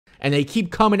and they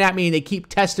keep coming at me and they keep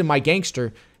testing my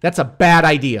gangster, that's a bad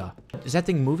idea. Is that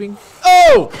thing moving?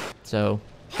 Oh! So,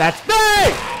 that's...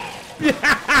 Hey!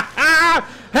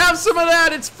 Have some of that,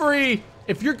 it's free.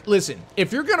 Listen,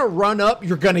 if you're gonna run up,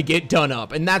 you're gonna get done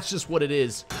up, and that's just what it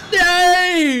is.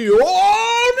 Hey!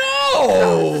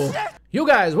 Oh no! Yo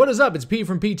guys, what is up? It's P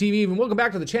from PTV, and welcome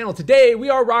back to the channel. Today, we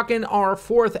are rocking our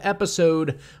 4th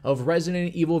episode of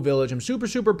Resident Evil Village. I'm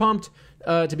super pumped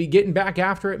to be getting back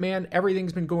after it, man.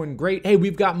 Everything's been going great. Hey,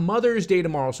 we've got Mother's Day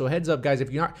tomorrow, so heads up, guys.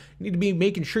 If you're not, you need to be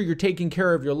making sure you're taking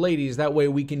care of your ladies. That way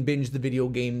we can binge the video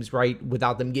games, right,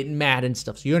 without them getting mad and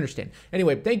stuff, so you understand.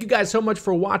 Anyway, thank you guys so much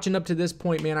for watching up to this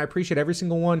point, man. I appreciate every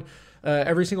single one.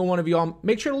 Every single one of y'all.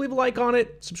 Make sure to leave a like on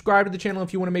it. Subscribe to the channel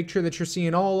if you want to make sure that you're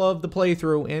seeing all of the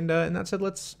playthrough. And that said,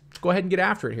 let's go ahead and get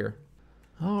after it here.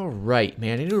 All right,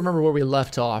 man. I need to remember where we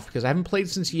left off because I haven't played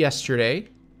since yesterday. And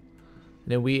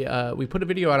then we put a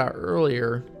video out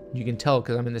earlier. You can tell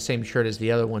because I'm in the same shirt as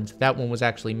the other ones. That one was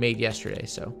actually made yesterday.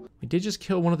 So we did just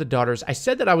kill one of the daughters. I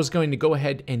said that I was going to go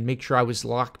ahead and make sure I was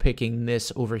lockpicking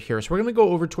this over here. So we're going to go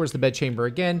over towards the bedchamber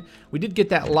again. We did get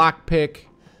that lockpick.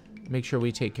 Make sure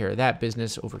we take care of that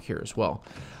business over here as well.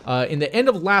 In the end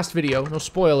of last video, no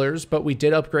spoilers, but we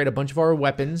did upgrade a bunch of our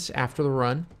weapons after the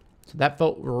run. So that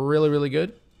felt really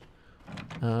good.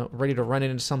 Ready to run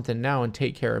into something now and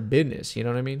take care of business, you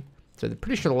know what I mean? So I'm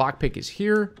pretty sure the lockpick is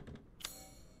here.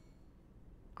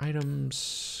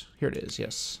 Items, here it is,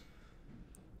 yes.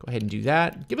 Go ahead and do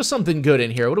that. Give us something good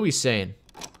in here. What are we saying?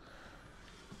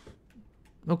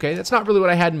 Okay, that's not really what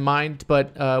I had in mind,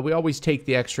 but we always take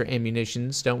the extra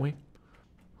ammunitions, don't we?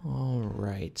 All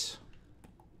right.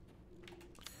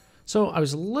 So I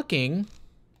was looking...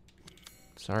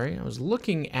 Sorry, I was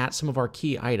looking at some of our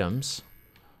key items.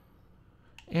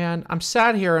 And I'm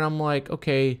sat here and I'm like,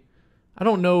 okay, I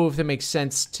don't know if it makes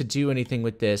sense to do anything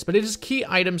with this, but it is key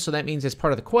items, so that means it's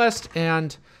part of the quest,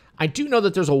 and I do know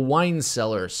that there's a wine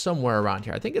cellar somewhere around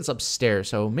here. I think it's upstairs,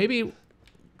 so maybe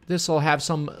this will have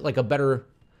some, like a better...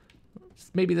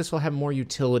 Maybe this will have more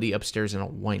utility upstairs in a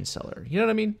wine cellar. You know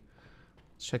what I mean?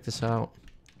 Let's check this out.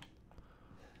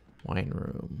 Wine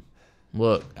room.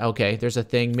 Look, okay, there's a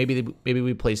thing. Maybe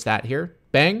we place that here.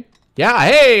 Bang. Yeah,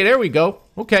 hey, there we go.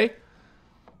 Okay.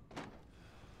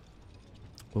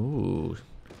 Ooh.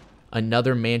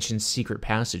 Another mansion secret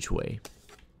passageway.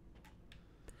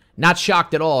 Not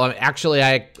shocked at all. Actually,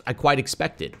 I quite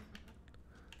expected.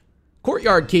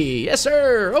 Courtyard key, yes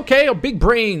sir. Okay, oh, big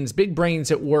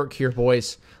brains at work here,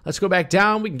 boys. Let's go back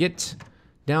down. We can get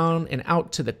down and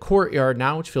out to the courtyard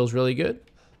now, which feels really good.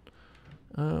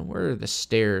 Where are the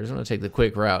stairs? I'm gonna take the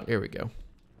quick route. Here we go.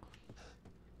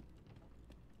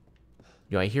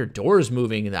 Yo, I hear doors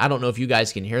moving, and I don't know if you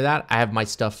guys can hear that. I have my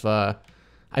stuff, I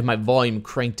have my volume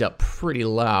cranked up pretty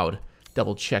loud.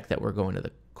 Double check that we're going to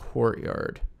the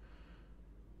courtyard.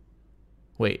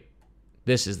 Wait.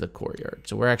 This is the courtyard,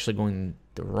 so we're actually going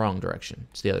the wrong direction.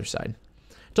 It's the other side.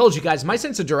 Told you guys, my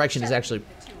sense of direction is actually...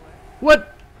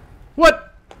 What?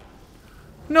 What?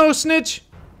 No, snitch!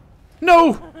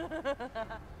 No!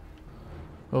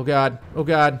 Oh god, oh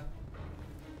god.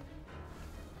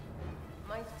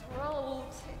 My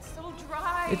throat, it's so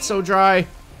dry. It's so dry.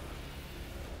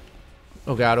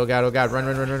 Oh god, oh god, oh god,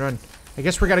 run. I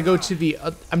guess we gotta go to the...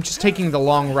 I'm just taking the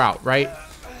long route, right?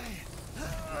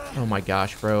 Oh my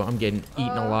gosh, bro. I'm getting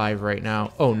eaten alive right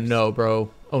now. Oh no,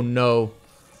 bro. Oh no.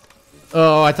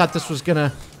 Oh, I thought this was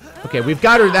gonna... Okay, we've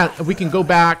got her that... We can go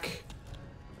back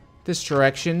this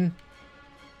direction.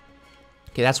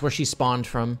 Okay, that's where she spawned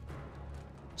from.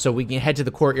 So we can head to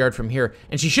the courtyard from here.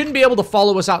 And she shouldn't be able to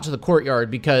follow us out to the courtyard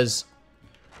because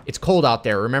it's cold out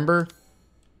there, remember?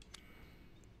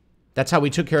 That's how we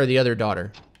took care of the other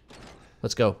daughter.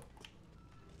 Let's go.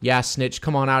 Yeah, snitch,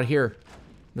 come on out here.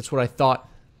 That's what I thought.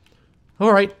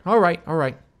 All right.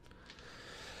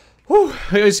 Whew,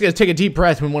 I just gotta take a deep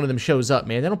breath when one of them shows up,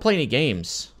 man. They don't play any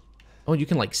games. Oh, you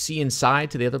can like see inside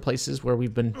to the other places where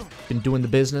we've been doing the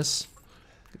business.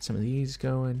 Get some of these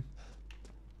going.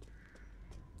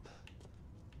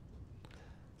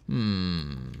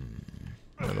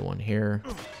 Another one here.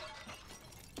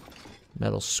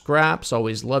 Metal scraps.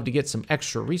 Always love to get some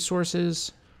extra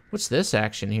resources. What's this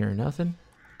action here? Nothing.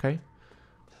 Okay.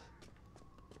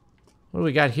 What do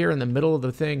we got here in the middle of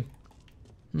the thing?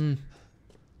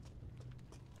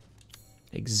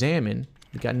 Examine.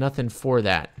 We got nothing for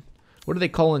that. What are they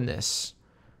calling this?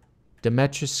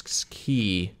 Dimitrescu's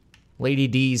key. Lady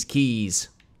D's keys.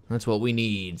 That's what we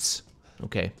needs.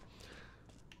 Okay.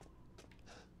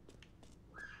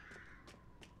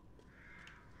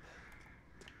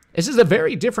 This is a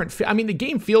very different... I mean, the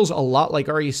game feels a lot like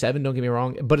RE7, don't get me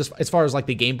wrong. But as far as, like,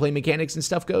 the gameplay mechanics and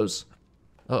stuff goes...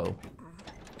 Uh-oh.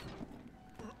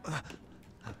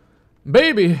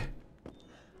 Baby!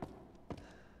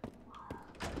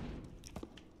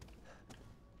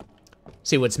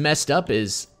 See, what's messed up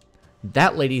is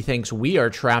that lady thinks we are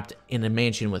trapped in a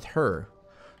mansion with her,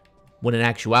 when in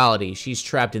actuality, she's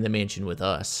trapped in the mansion with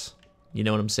us. You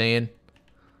know what I'm saying?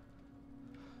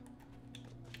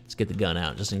 Let's get the gun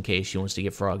out, just in case she wants to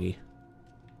get froggy.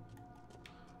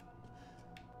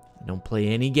 Don't play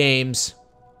any games.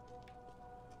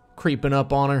 Creeping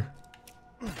up on her.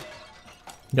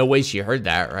 No way she heard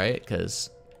that, right? Because...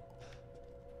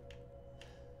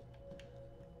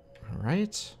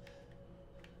 Alright.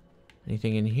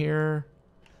 Anything in here?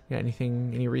 Got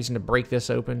anything, any reason to break this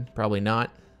open? Probably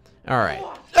not. Alright. Hey!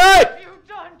 What have you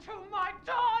done to my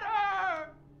daughter?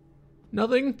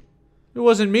 Nothing. It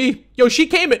wasn't me. Yo, she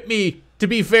came at me, to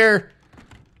be fair.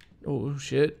 Oh,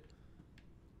 shit.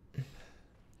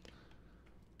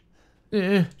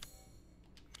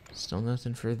 Still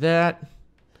nothing for that.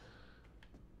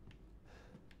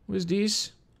 What's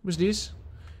these? What's these?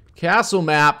 Castle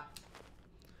map.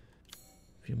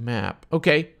 View map.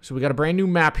 Okay, so we got a brand new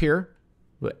map here.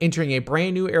 We're entering a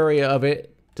brand new area of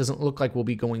it. Doesn't look like we'll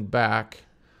be going back.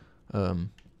 Unless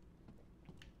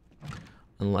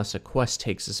a quest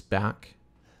takes us back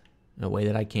in a way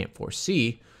that I can't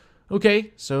foresee.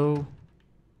 Okay, so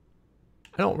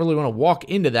I don't really want to walk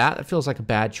into that. That feels like a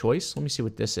bad choice. Let me see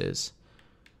what this is.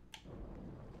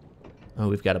 Oh,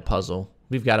 we've got a puzzle.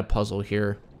 We've got a puzzle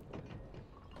here.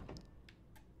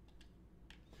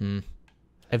 I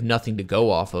have nothing to go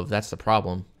off of. That's the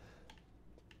problem.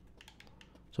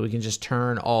 So we can just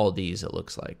turn all of these, it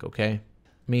looks like, okay? I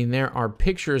mean, there are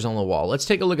pictures on the wall. Let's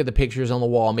take a look at the pictures on the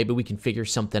wall. Maybe we can figure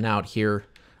something out here.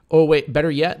 Oh, wait,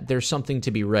 better yet, there's something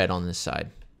to be read on this side.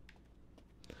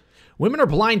 Women are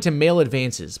blind to male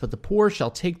advances, but the poor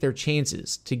shall take their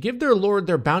chances to give their lord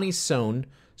their bounty sown,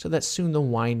 so that soon the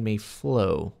wine may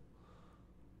flow.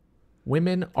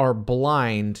 Women are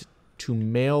blind to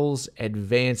males'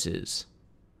 advances,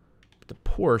 but the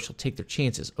poor shall take their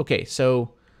chances. Okay,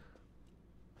 so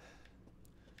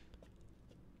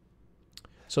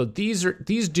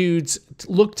these dudes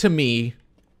look to me.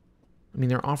 I mean,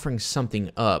 they're offering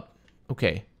something up.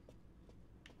 Okay.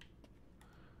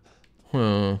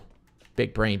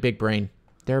 Big brain, big brain.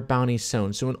 Their bounty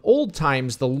sown. So in old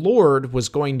times, the Lord was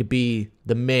going to be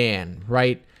the man,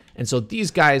 right? And so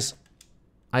these guys,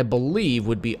 I believe,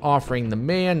 would be offering the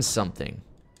man something.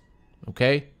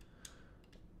 Okay?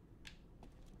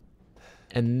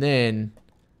 And then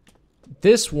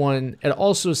this one, it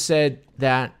also said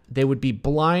that they would be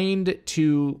blind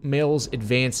to males'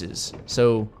 advances.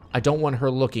 So I don't want her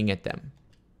looking at them.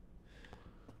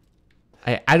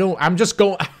 I'm just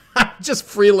going... I'm just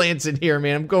freelancing here,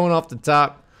 man. I'm going off the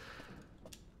top.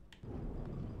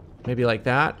 Maybe like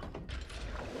that.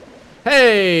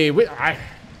 Hey!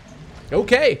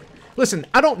 Okay. Listen,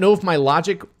 I don't know if my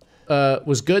logic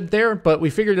was good there, but we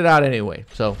figured it out anyway,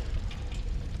 so.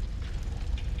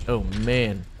 Oh,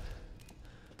 man.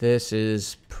 This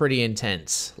is pretty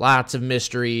intense. Lots of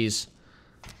mysteries.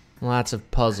 Lots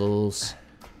of puzzles.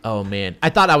 Oh, man. I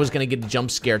thought I was going to get a jump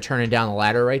scare turning down the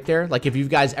ladder right there. Like, if you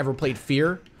guys ever played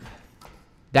Fear...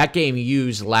 That game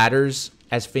used ladders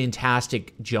as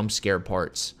fantastic jump scare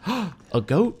parts. A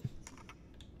goat?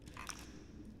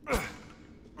 I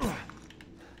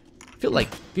feel like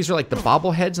these are like the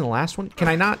bobbleheads in the last one. Can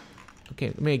I not? Okay,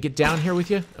 let me get down here with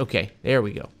you. Okay, there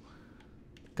we go.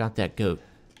 Got that goat.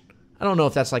 I don't know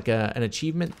if that's like an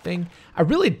achievement thing. I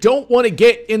really don't want to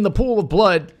get in the pool of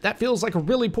blood. That feels like a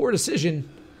really poor decision.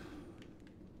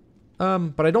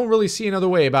 But I don't really see another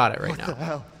way about it right now. What the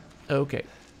hell? Okay.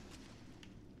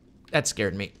 That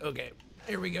scared me. Okay,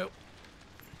 here we go.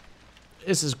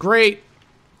 This is great.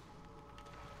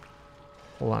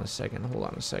 Hold on a second. Hold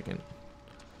on a second.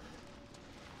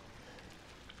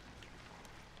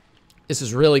 This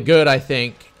is really good, I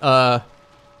think. Some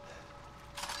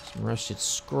rusted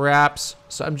scraps.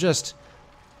 So I'm just...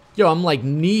 Yo, I'm like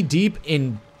knee deep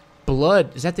in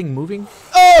blood. Is that thing moving?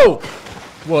 Oh!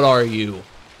 What are you?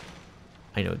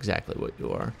 I know exactly what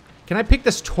you are. Can I pick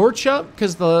this torch up?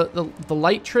 Because the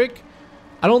light trick?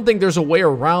 I don't think there's a way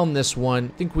around this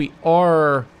one. I think we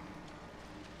are...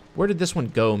 Where did this one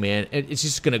go, man? It's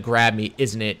just going to grab me,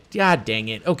 isn't it? God dang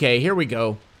it. Okay, here we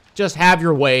go. Just have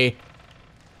your way.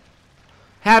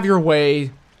 Have your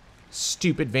way,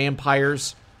 stupid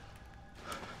vampires.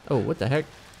 Oh, what the heck?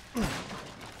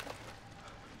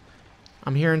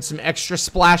 I'm hearing some extra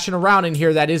splashing around in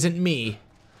here that isn't me.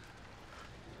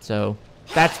 So,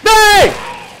 that's me!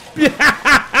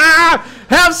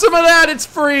 Have some of that, it's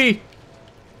free.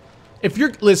 If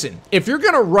you're, listen, if you're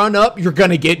gonna run up, you're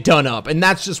gonna get done up, and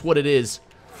that's just what it is.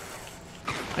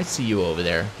 I see you over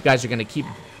there. You guys are gonna keep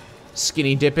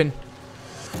skinny dipping.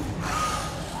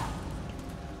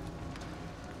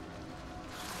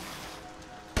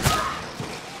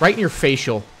 Right in your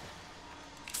facial.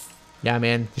 Yeah,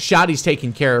 man. The shotty's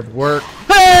taking care of work.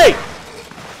 Hey!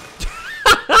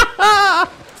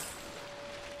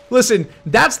 Listen,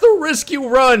 that's the risk you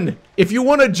run. If you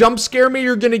want to jump scare me,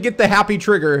 you're going to get the happy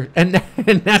trigger. And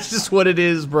that's just what it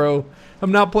is, bro.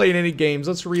 I'm not playing any games.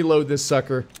 Let's reload this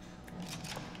sucker.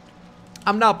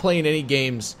 I'm not playing any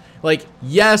games. Like,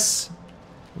 yes,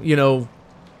 you know,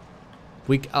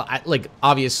 like,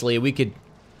 obviously, we could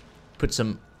put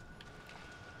some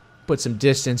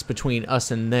distance between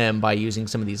us and them by using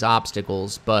some of these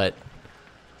obstacles, but...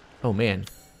 Oh, man.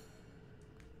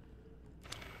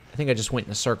 I think I just went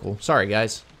in a circle. Sorry,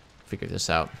 guys. Figure this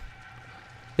out.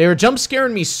 They were jump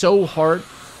scaring me so hard.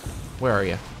 Where are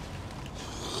you?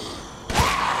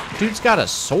 Dude's got a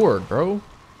sword, bro.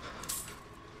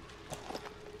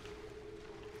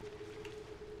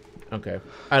 Okay.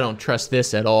 I don't trust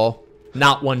this at all.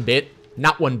 Not one bit.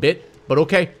 Not one bit, but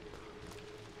okay.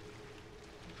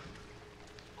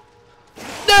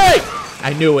 Hey!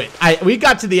 I knew it. We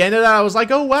got to the end of that. I was like,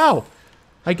 oh, wow.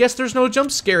 I guess there's no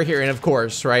jump scare here. And of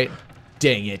course, right?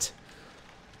 Dang it.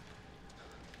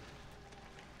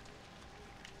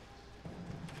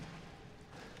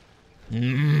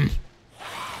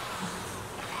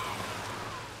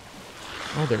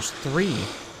 Oh, there's 3.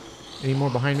 Any more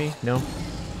behind me? No.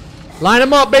 Line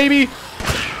them up, baby!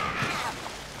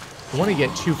 I want to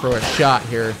get 2 for a shot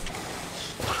here.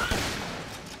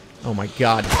 Oh my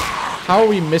god. How are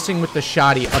we missing with the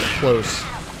shotty up close?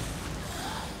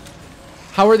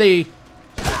 How are they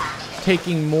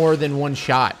taking more than one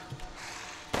shot?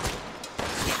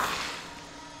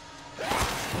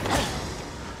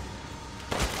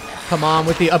 Come on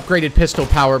with the upgraded pistol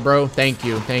power, bro. Thank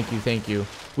you, thank you, thank you.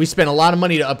 We spent a lot of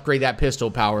money to upgrade that pistol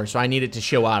power, so I need it to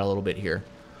show out a little bit here.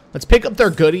 Let's pick up their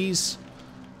goodies.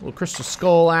 A little crystal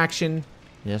skull action.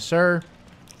 Yes, sir.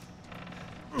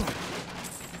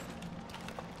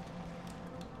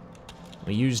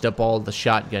 We used up all the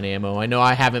shotgun ammo. I know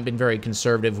I haven't been very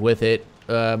conservative with it.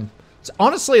 It's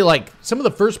honestly like some of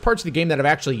the first parts of the game that I've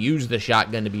actually used the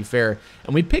shotgun, to be fair.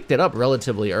 And we picked it up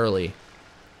relatively early.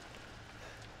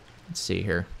 Let's see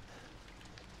here.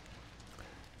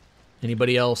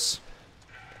 Anybody else?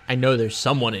 I know there's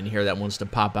someone in here that wants to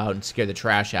pop out and scare the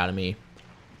trash out of me.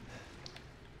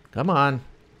 Come on.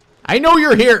 I know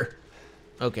you're here.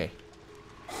 Okay.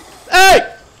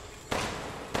 Hey!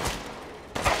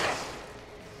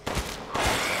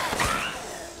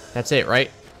 That's it, right?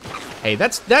 Hey,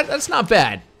 that's not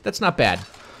bad. That's not bad.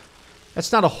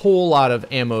 That's not a whole lot of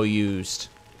ammo used.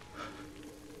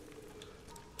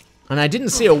 And I didn't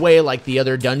see a way like the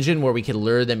other dungeon where we could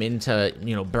lure them into,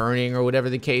 you know, burning or whatever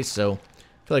the case, so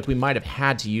I feel like we might have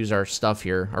had to use our stuff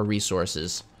here, our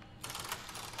resources.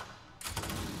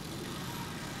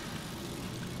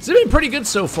 It's been pretty good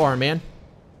so far, man.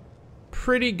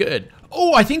 Pretty good.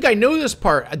 Oh, I think I know this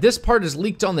part. This part is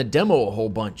leaked on the demo a whole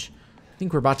bunch. I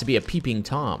think we're about to be a peeping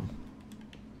Tom.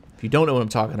 If you don't know what I'm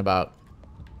talking about,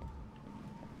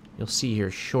 you'll see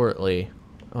here shortly.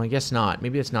 Oh, I guess not.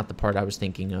 Maybe it's not the part I was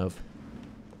thinking of.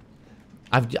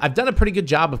 I've done a pretty good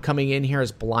job of coming in here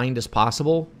as blind as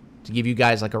possible to give you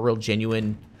guys like a real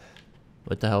genuine...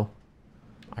 What the hell?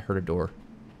 I heard a door.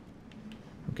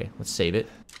 Okay, let's save it.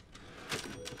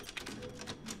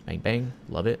 Bang, bang.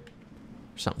 Love it.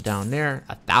 There's something down there.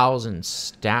 1,000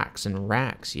 stacks and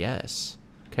racks. Yes.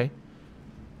 Okay.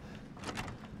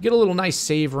 Get a little nice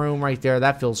save room right there.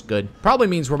 That feels good. Probably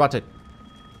means we're about to...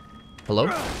 Hello?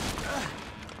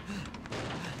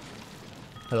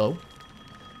 Hello?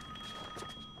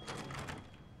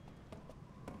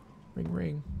 Ring,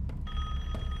 ring.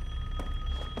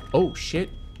 Oh, shit.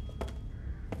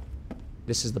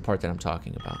 This is the part that I'm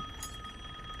talking about.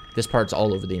 This part's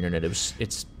all over the internet.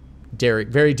 It's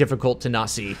very difficult to not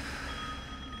see.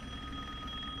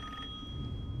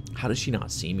 How does she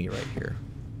not see me right here?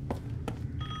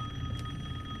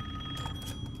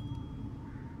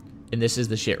 And this is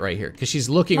the shit right here. Because she's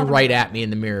looking right at me in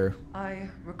the mirror. I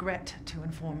regret to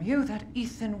inform you that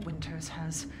Ethan Winters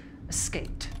has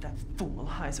escaped that fool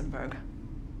Heisenberg.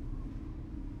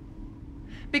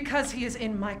 Because he is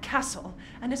in my castle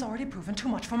and has already proven too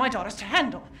much for my daughters to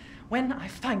handle. When I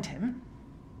find him...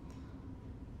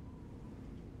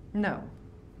 No,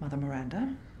 Mother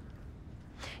Miranda.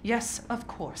 Yes, of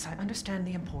course, I understand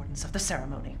the importance of the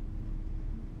ceremony.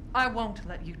 I won't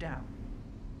let you down.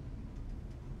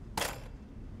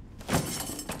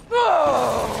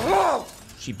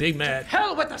 She big mad.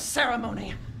 Hell with the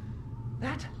ceremony!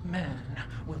 That man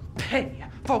will pay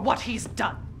for what he's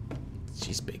done.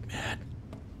 She's big mad.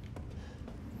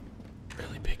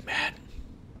 Really big mad.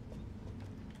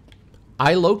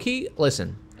 I low-key,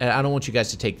 listen, I don't want you guys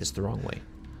to take this the wrong way.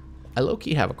 I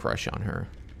low-key have a crush on her.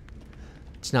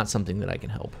 It's not something that I can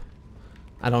help.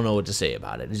 I don't know what to say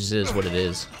about it. It just is what it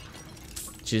is.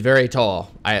 She's very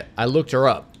tall. I looked her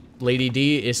up. Lady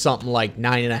D is something like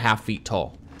 9.5 feet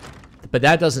tall. But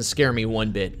that doesn't scare me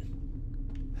one bit.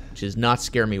 She does not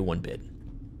scare me one bit.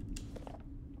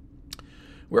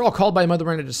 We're all called by Mother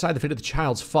Miranda to decide the fate of the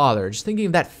child's father. Just thinking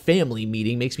of that family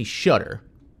meeting makes me shudder.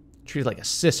 Treated like a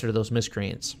sister to those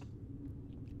miscreants.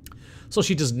 So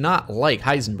she does not like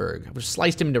Heisenberg. I would have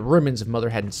sliced him into ribbons if Mother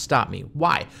hadn't stopped me.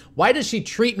 Why? Why does she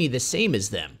treat me the same as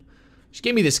them? She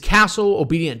gave me this castle,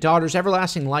 obedient daughters,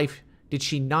 everlasting life. Did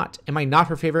she not? Am I not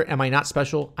her favorite? Am I not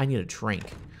special? I need a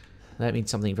drink. That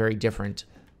means something very different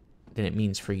than it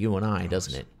means for you and I,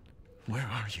 doesn't it? Where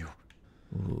are you?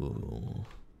 Ooh.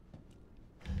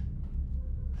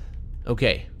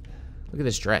 Okay. Look at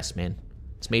this dress, man.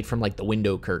 It's made from, like, the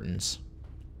window curtains.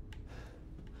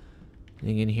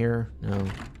 Anything in here? No.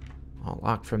 All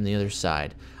locked from the other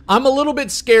side. I'm a little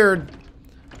bit scared.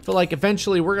 I feel like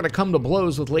eventually we're going to come to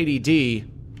blows with Lady D.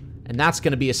 And that's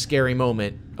going to be a scary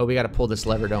moment. Oh, we got to pull this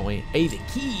lever, don't we? Hey, the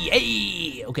key.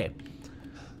 Hey! Okay.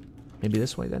 Maybe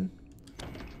this way, then?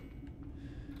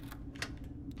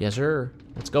 Yes, sir.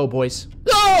 Let's go, boys.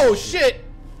 Oh, shit!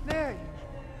 There you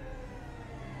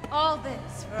are. All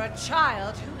this for a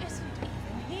child who isn't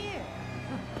even here.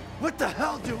 What the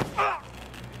hell do...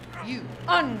 You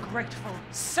ungrateful,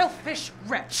 selfish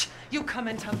wretch. You come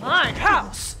into my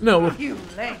house. No. You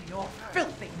lay your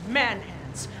filthy man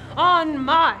hands on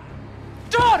my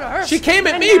daughter. She came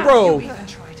at and me, now bro. You even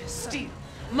try to steal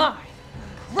my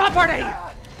property.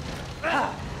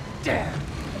 How dare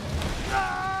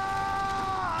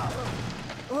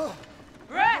you.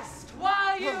 Rest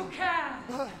while you can.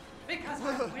 Because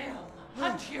I will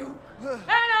hunt you. And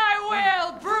I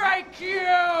will break you.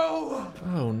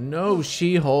 Oh, no,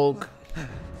 She-Hulk.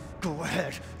 Go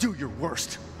ahead. Do your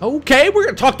worst. Okay, we're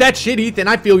gonna talk that shit, Ethan.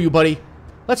 I feel you, buddy.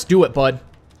 Let's do it, bud.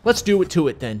 Let's do it to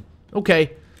it, then.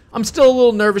 Okay. I'm still a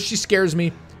little nervous. She scares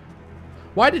me.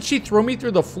 Why did she throw me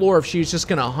through the floor if she was just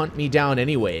gonna hunt me down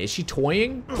anyway? Is she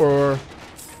toying? Or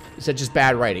is that just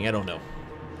bad writing? I don't know.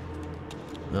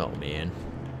 Oh, man.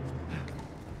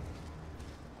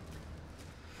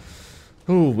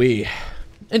 Ooh-wee.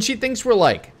 And she thinks we're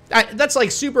like... that's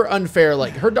like super unfair.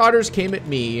 Like, her daughters came at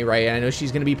me, right? I know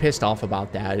she's gonna be pissed off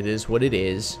about that. It is what it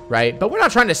is, right? But we're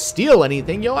not trying to steal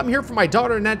anything. Yo, I'm here for my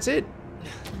daughter and that's it.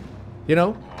 You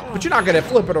know? But you're not gonna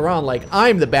flip it around like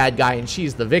I'm the bad guy and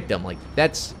she's the victim. Like,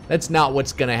 that's not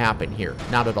what's gonna happen here.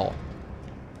 Not at all.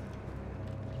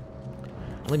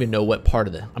 I don't even know what part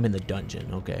of the... I'm in the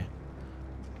dungeon. Okay.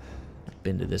 I've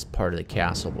been to this part of the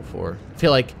castle before. I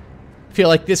feel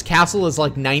like this castle is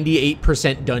like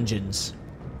 98% dungeons.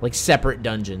 Like separate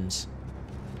dungeons.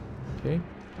 Okay.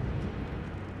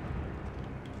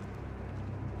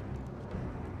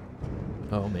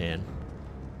 Oh, man.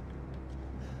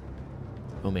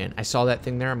 Oh, man. I saw that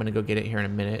thing there. I'm going to go get it here in a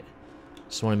minute.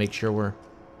 Just want to make sure we're...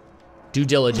 Due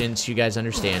diligence, you guys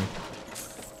understand.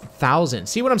 1,000.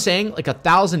 See what I'm saying? Like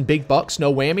 1,000 big bucks,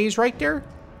 no whammies right there.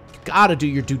 You gotta do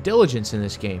your due diligence in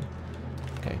this game.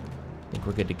 Okay. I think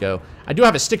we're good to go. I do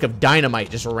have a stick of dynamite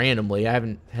just randomly. I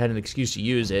haven't had an excuse to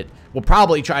use it. We'll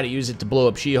probably try to use it to blow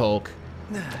up She-Hulk.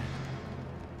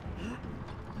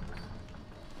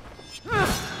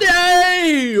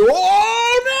 Hey!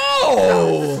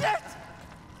 Oh,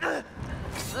 no!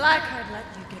 Like I'd let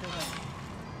you get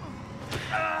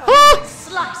away.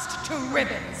 Sliced to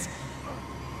ribbons.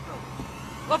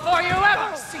 Before you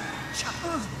ever see a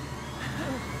child.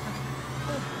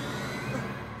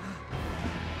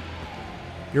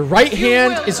 Your right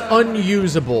hand is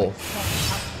unusable.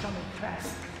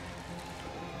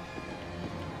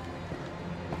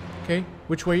 Okay,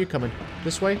 which way are you coming?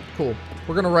 This way? Cool.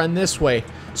 We're gonna run this way.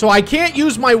 So I can't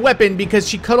use my weapon because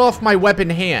she cut off my weapon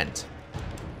hand.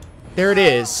 There it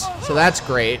is. So that's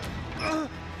great.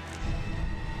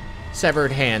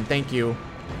 Severed hand, thank you.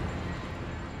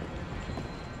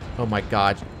 Oh my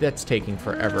god, that's taking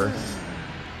forever.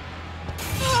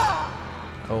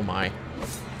 Oh my.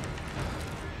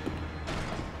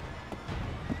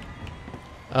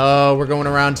 Oh, we're going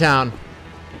around town.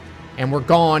 And we're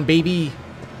gone, baby.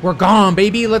 We're gone,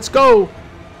 baby. Let's go.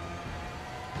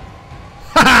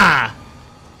 Ha ha!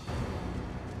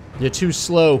 You're too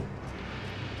slow.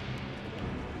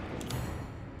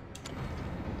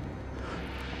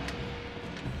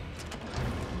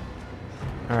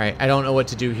 Alright, I don't know what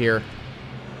to do here.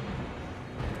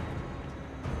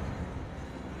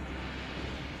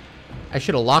 I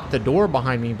should have locked the door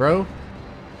behind me, bro.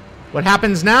 What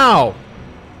happens now?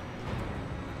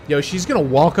 Yo, she's gonna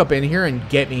walk up in here and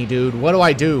get me, dude. What do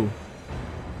I do?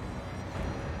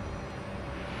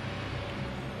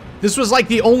 This was like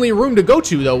the only room to go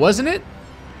to, though, wasn't it?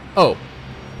 Oh.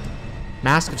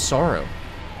 Mask of Sorrow.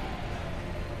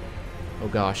 Oh,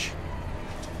 gosh.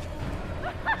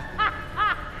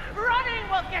 Running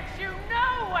will get you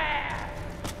nowhere.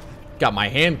 Got my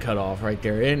hand cut off right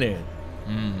there, isn't it?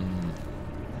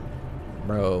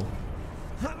 Bro.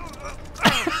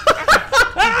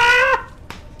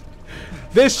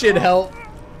 This should help.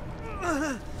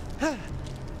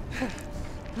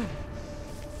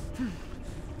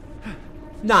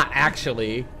 Not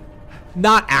actually.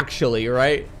 Not actually,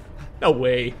 right? No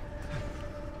way.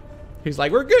 He's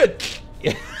like, we're good.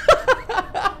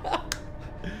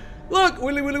 Look,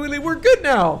 Willy, we're good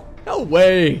now. No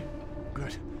way.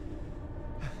 Good.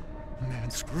 Man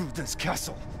screwed this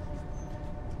castle.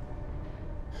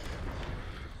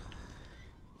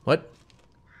 What?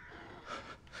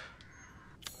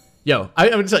 Yo, I'm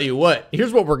gonna tell you what.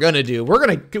 Here's what we're gonna do. We're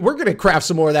gonna craft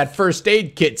some more of that first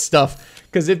aid kit stuff.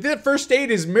 Because if that first aid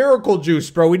is miracle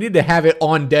juice, bro, we need to have it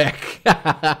on deck.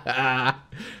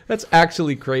 That's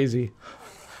actually crazy.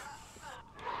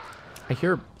 I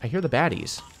hear the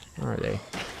baddies. Where are they?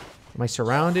 Am I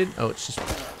surrounded? Oh, it's just...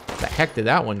 Where the heck did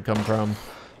that one come from?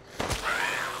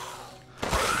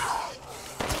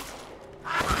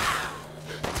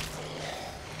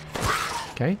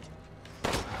 Okay.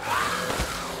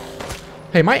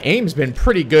 Hey, my aim's been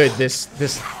pretty good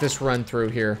this run through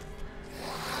here.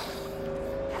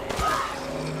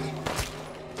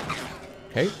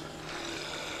 Okay.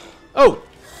 Oh!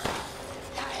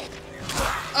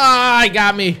 Ah, he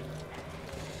got me.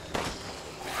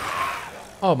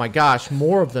 Oh my gosh,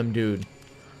 more of them, dude.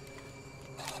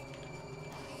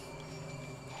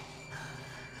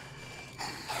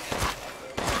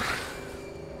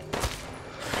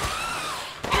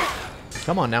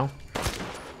 Come on now.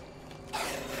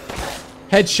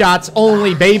 Headshots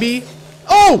only, baby.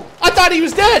 Oh! I thought he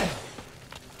was dead!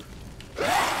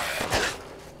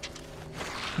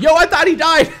 Yo, I thought he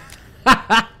died!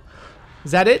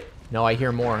 Is that it? No, I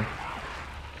hear more.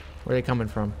 Where are they coming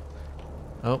from?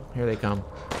 Oh, here they come.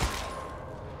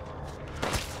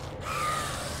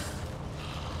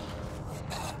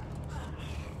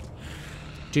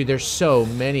 Dude, there's so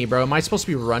many, bro. Am I supposed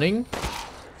to be running?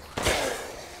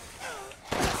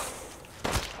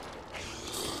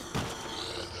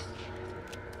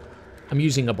 I'm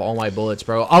using up all my bullets,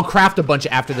 bro. I'll craft a bunch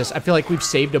after this. I feel like we've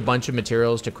saved a bunch of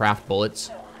materials to craft bullets.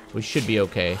 We should be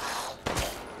okay.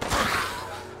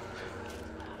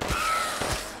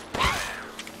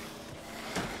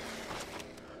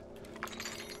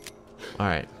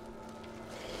 Alright.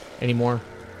 Any more?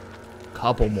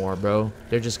 Couple more, bro.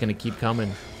 They're just gonna keep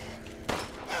coming.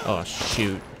 Oh,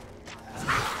 shoot.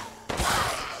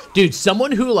 Dude,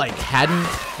 someone who, like, hadn't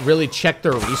really checked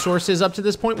their resources up to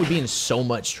this point would be in so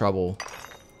much trouble.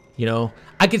 You know?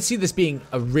 I could see this being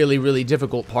a really, really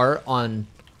difficult part on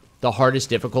the hardest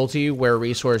difficulty where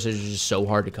resources are just so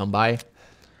hard to come by. You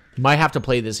might have to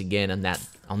play this again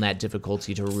on that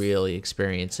difficulty to really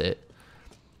experience it.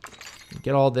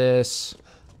 Get all this.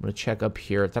 I'm gonna check up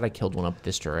here. I thought I killed one up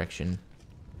this direction.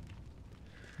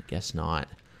 I guess not.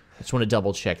 I just want to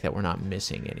double check that we're not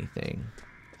missing anything.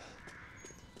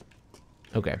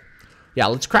 Okay. Yeah,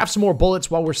 let's craft some more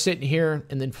bullets while we're sitting here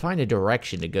and then find a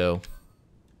direction to go.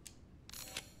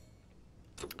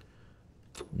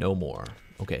 No more.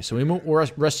 Okay, so we're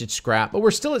rusted scrap, but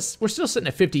we're still sitting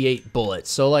at 58 bullets.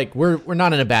 So like we're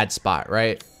not in a bad spot,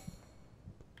 right?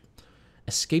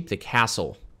 Escape the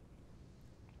castle.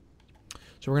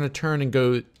 So we're gonna turn and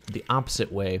go the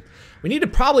opposite way. We need to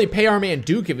probably pay our man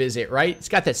Duke a visit, right? It's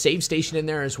got that save station in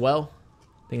there as well.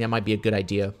 I think that might be a good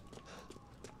idea.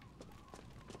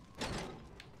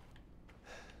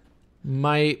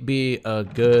 Might be a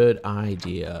good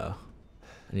idea.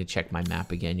 I need to check my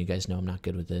map again. You guys know I'm not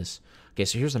good with this. Okay,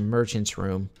 so here's the merchant's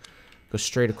room. Go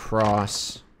straight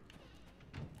across.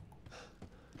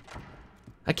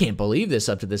 I can't believe this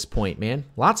up to this point, man.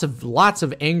 Lots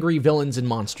of angry villains and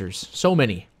monsters. So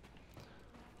many.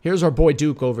 Here's our boy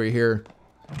Duke over here.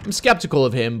 I'm skeptical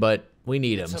of him, but we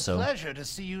need him, so. It's a pleasure to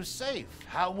see you safe.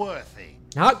 How worthy.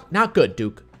 Not good,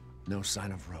 Duke. No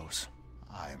sign of Rose.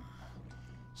 I'm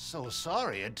so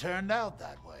sorry it turned out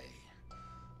that way.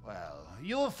 Well,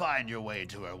 you'll find your way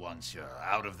to her once you're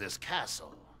out of this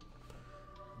castle.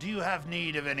 Do you have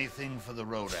need of anything for the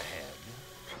road ahead?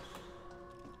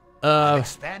 I've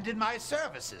expanded my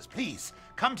services. Please,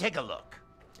 come take a look.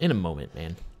 In a moment,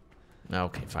 man.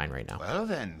 Okay, fine right now. Well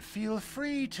then, feel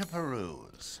free to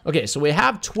peruse. Okay, so we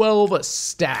have 12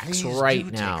 stacks Please right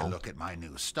do now. take a look at my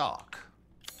new stock.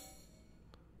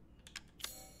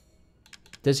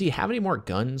 Does he have any more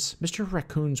guns? Mr.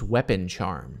 Raccoon's weapon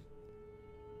charm.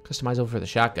 Customizable for the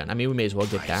shotgun. I mean, we may as well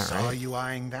get that, I saw right? you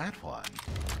eyeing that one.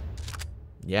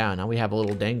 Yeah, now we have a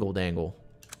little dangle.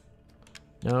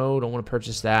 No, don't want to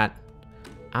purchase that.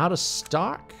 Out of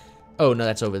stock? Oh, no,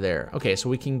 that's over there. Okay, so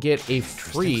we can get a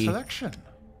free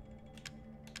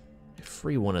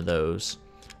one of those.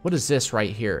 What is this right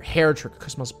here? Hair trick,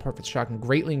 customizable part for the shotgun.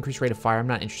 Greatly increased rate of fire. I'm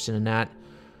not interested in that.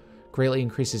 Greatly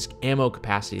increases ammo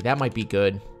capacity. That might be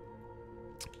good.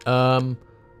 How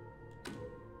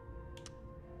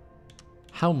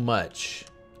much?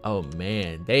 Oh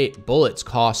man, bullets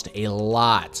cost a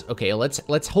lot. Okay,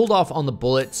 let's hold off on the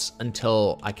bullets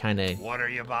until I kind of. What are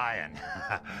you buying?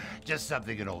 Just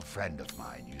something an old friend of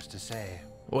mine used to say.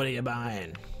 What are you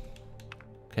buying?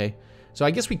 Okay, so I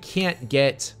guess we can't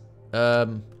get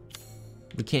other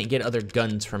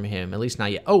guns from him. At least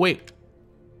not yet. Oh wait.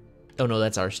 Oh no,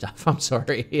 that's our stuff. I'm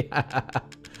sorry.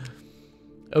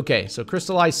 Okay, so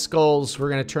crystallized skulls. We're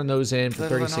gonna turn those in for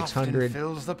 3,600.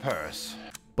 Fills the purse.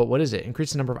 But what is it?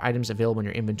 Increase the number of items available in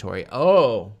your inventory.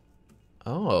 Oh.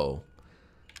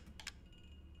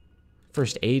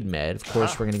 First aid med. Of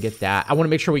course, we're going to get that. I want to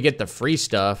make sure we get the free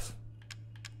stuff.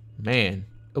 Man.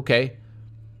 Okay.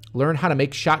 Learn how to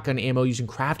make shotgun ammo using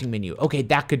crafting menu. Okay,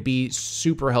 that could be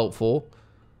super helpful.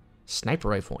 Sniper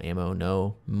rifle ammo.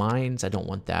 No. Mines. I don't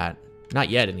want that. Not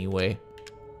yet, anyway.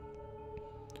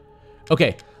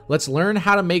 Okay. Let's learn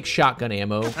how to make shotgun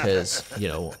ammo because, you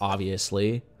know,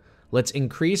 obviously. Let's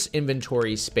increase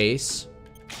inventory space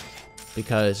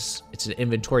because it's an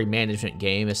inventory management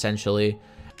game, essentially. Do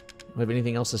we have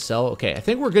anything else to sell? Okay, I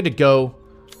think we're good to go.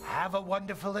 Have a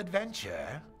wonderful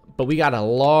adventure. But we got a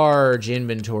large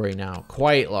inventory now.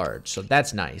 Quite large, so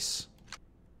that's nice.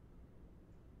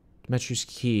 Dimitrescu's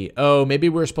key. Oh, maybe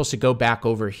we're supposed to go back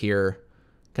over here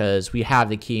because we have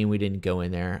the key and we didn't go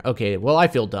in there. Okay, well, I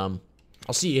feel dumb.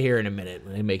 I'll see you here in a minute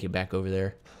when I make it back over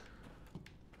there.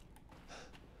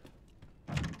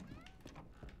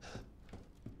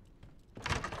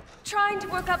 Trying to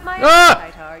work up my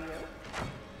appetite, are you?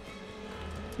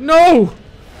 No!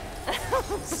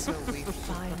 So we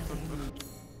finally.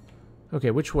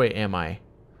 Okay, which way am I?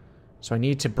 So I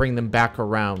need to bring them back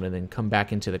around and then come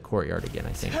back into the courtyard again,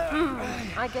 I think.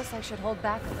 I guess I should hold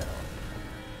back a little.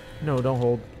 No, don't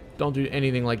hold. Don't do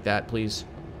anything like that, please.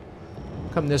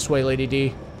 Come this way, Lady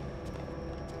D.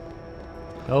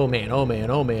 Oh man, oh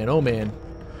man, oh man, oh man.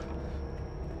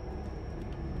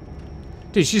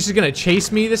 Dude, she's just gonna chase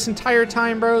me this entire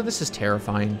time, bro? This is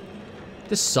terrifying.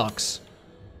 This sucks.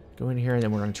 Go in here and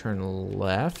then we're gonna turn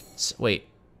left. Wait.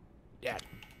 Yeah.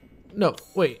 No,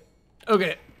 wait.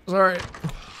 Okay, sorry.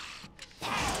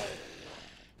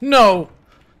 No!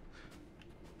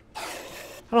 I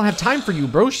don't have time for you,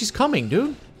 bro. She's coming,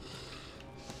 dude.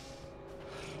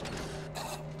 I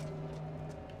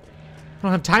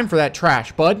don't have time for that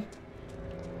trash, bud.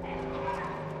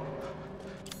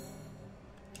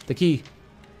 The key.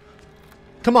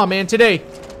 Come on, man, today.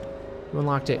 You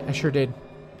unlocked it. I sure did.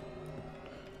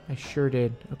 I sure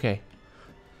did. Okay.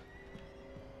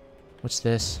 What's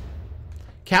this?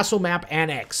 Castle map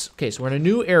annex. Okay, so we're in a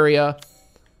new area.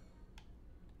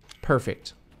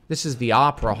 Perfect. This is the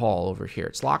opera hall over here.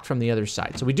 It's locked from the other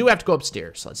side. So we do have to go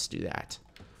upstairs. Let's do that.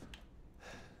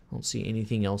 I don't see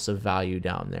anything else of value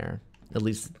down there. At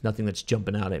least nothing that's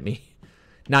jumping out at me.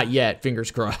 Not yet.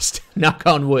 Fingers crossed. Knock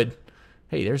on wood.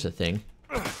 Hey, there's a thing.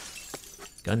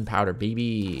 Gunpowder,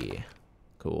 baby.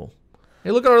 Cool. Hey,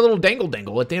 look at our little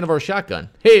dangle at the end of our shotgun.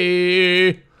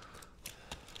 Hey!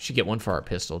 Should get one for our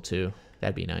pistol, too.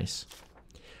 That'd be nice.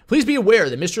 Please be aware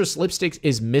that Mistress Lipstick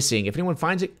is missing. If anyone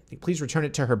finds it, please return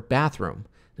it to her bathroom.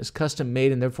 It's custom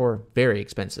made and therefore very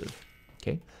expensive.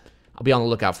 Okay? I'll be on the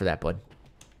lookout for that, bud.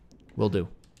 Will do.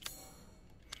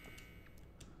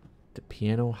 The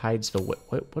piano hides the...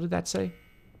 What did that say?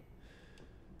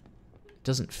 It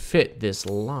doesn't fit this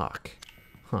lock.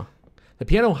 Huh. The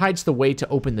piano hides the way to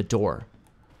open the door.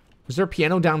 Was there a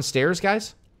piano downstairs,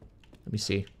 guys? Let me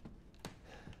see.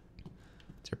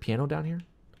 Is there a piano down here?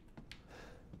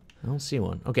 I don't see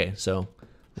one. Okay, so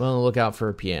we'll look out for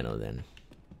a piano then.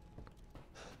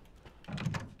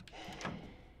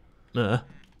 So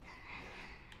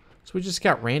we just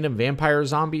got random vampire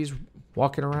zombies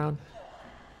walking around.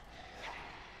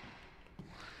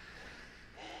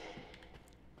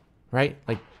 Right?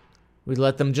 Like, we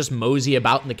let them just mosey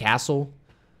about in the castle.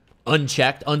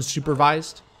 Unchecked,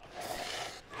 unsupervised.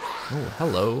 Oh,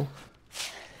 hello.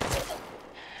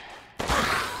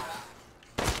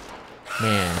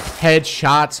 Man,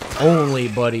 headshots only,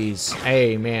 buddies.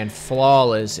 Hey, man,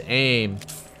 flawless aim.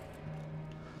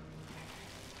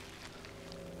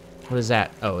 What is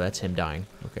that? Oh, that's him dying.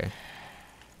 Okay.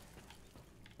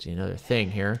 See another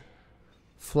thing here.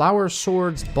 Flower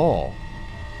Swords Ball.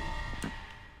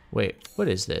 Wait, what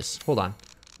is this? Hold on.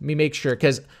 Let me make sure,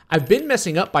 because I've been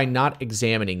messing up by not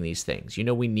examining these things. You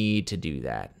know, we need to do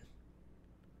that.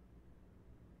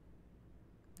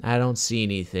 I don't see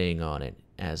anything on it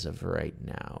as of right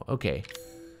now. Okay.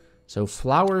 So,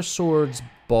 Flower Swords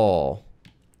Ball.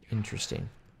 Interesting.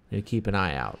 Need to keep an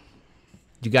eye out.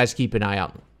 You guys keep an eye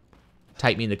out.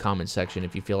 Type me in the comment section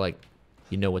if you feel like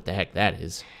you know what the heck that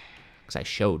is. Because I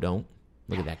sure don't.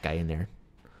 Look at that guy in there.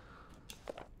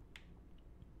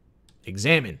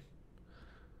 Examine.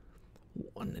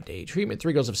 1 a day. Treatment.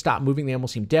 3 girls have stopped moving. They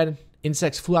almost seem dead.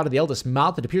 Insects flew out of the eldest's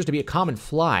mouth. It appears to be a common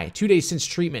fly. 2 days since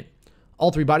treatment.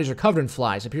 All 3 bodies are covered in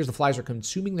flies. It appears the flies are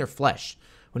consuming their flesh.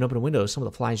 When open a window, some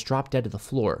of the flies drop dead to the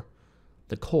floor.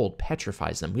 The cold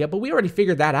petrifies them. Yeah, but we already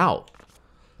figured that out.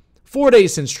 4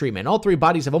 days since treatment. All 3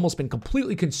 bodies have almost been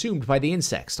completely consumed by the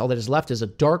insects. All that is left is a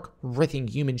dark, writhing,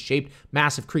 human-shaped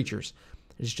mass of creatures.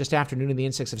 It is just afternoon and the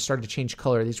insects have started to change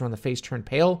color. These are on the face turned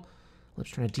pale.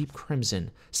 Lips turn a deep crimson.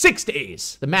 6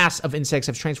 days! The mass of insects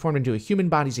have transformed into human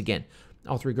bodies again.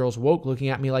 All 3 girls woke, looking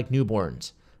at me like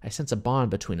newborns. I sense a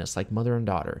bond between us, like mother and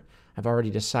daughter. I've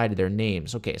already decided their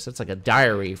names. Okay, so it's like a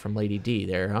diary from Lady D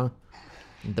there, huh?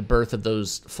 The birth of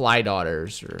those fly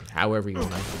daughters, or however you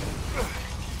want to.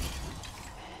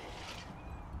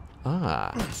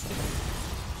 Ah.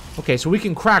 Okay, so we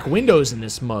can crack windows in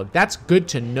this mug. That's good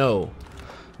to know,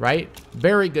 right?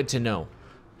 Very good to know.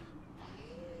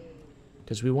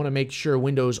 Because we want to make sure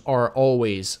windows are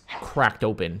always cracked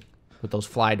open with those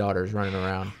fly daughters running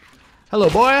around. Hello,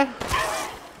 boy.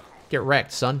 Get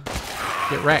wrecked, son.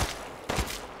 Get wrecked.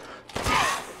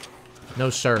 No,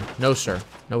 sir. No, sir.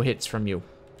 No hits from you.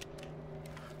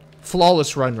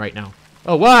 Flawless run right now.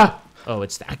 Oh, wow. Oh,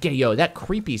 it's that. Okay, yo, that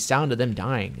creepy sound of them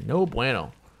dying. No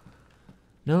bueno.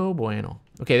 No bueno.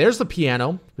 Okay, there's the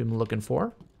piano we've been looking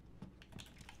for.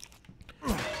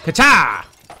 Kata!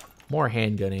 More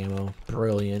handgun ammo.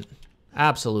 Brilliant.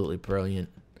 Absolutely brilliant.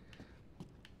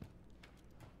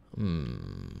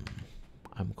 I'm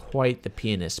quite the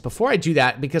pianist. Before I do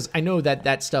that, because I know that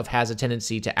that stuff has a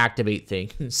tendency to activate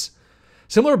things.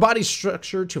 Similar body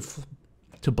structure to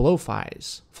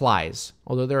blowflies.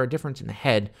 Although there are differences in the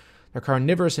head, they're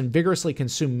carnivorous and vigorously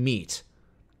consume meat.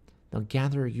 They'll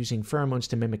gather using pheromones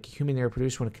to mimic human. They are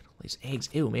produced when it lays eggs.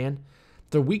 Ew, man.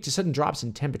 They're weak to sudden drops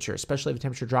in temperature, especially if the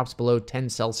temperature drops below 10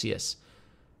 Celsius.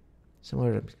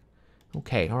 Similar to...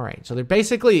 Okay, all right. So they're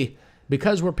basically...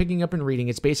 Because we're picking up and reading,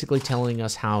 it's basically telling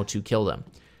us how to kill them.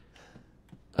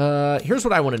 Here's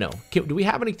what I want to know. Do we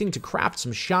have anything to craft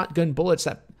some shotgun bullets?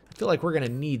 I feel like we're going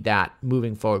to need that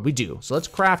moving forward. We do. So let's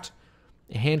craft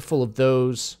a handful of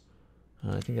those.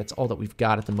 I think that's all that we've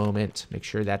got at the moment. Make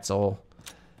sure that's all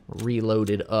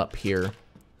reloaded up here.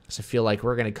 So I feel like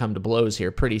we're going to come to blows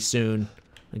here pretty soon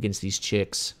against these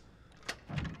chicks.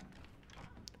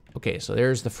 Okay, so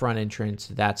there's the front entrance.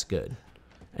 That's good.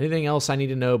 Anything else I need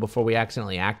to know before we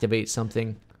accidentally activate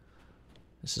something?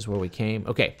 This is where we came.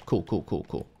 Okay, cool.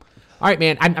 All right,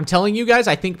 man. I'm telling you guys,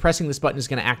 I think pressing this button is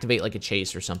going to activate like a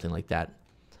chase or something like that.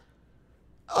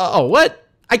 Oh, what?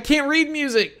 I can't read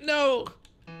music. No.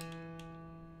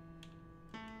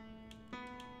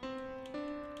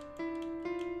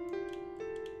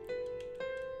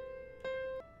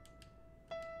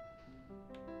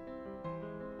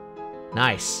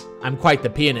 Nice. I'm quite the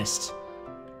pianist.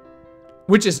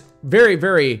 Which is very,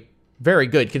 very, very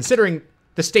good, considering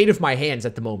the state of my hands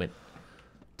at the moment,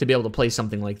 to be able to play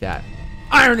something like that.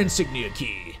 Iron insignia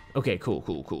key. Okay,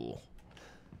 cool.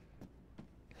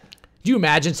 Do you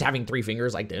imagine just having 3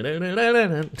 fingers like...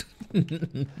 Let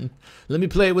me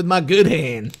play it with my good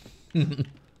hand.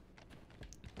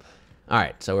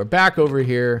 Alright, so we're back over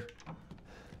here.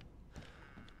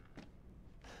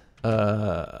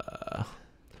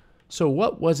 So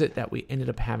what was it that we ended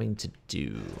up having to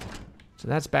do? So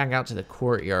that's back out to the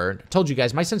courtyard. I told you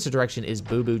guys, my sense of direction is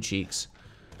boo-boo cheeks.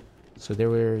 So there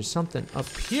was something up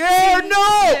here.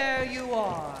 No! There you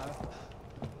are.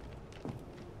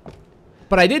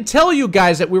 But I did tell you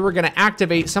guys that we were going to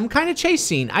activate some kind of chase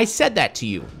scene. I said that to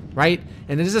you, right?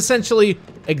 And it is essentially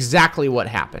exactly what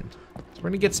happened. So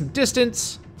we're going to get some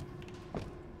distance.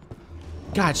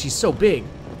 God, she's so big.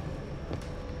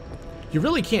 You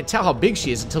really can't tell how big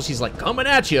she is until she's like coming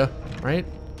at you, right?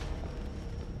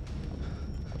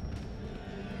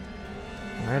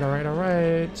 All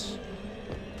right.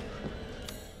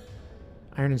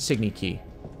 Iron insignia key.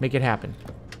 Make it happen.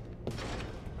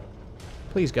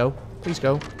 Please go. Please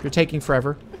go. You're taking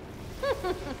forever.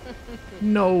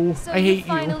 No, So I hate you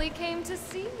finally came to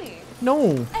see me.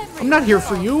 No, I'm not here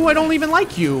for you. I don't even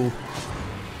like you.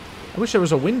 I wish there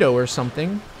was a window or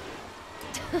something.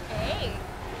 Hey,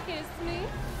 kiss me.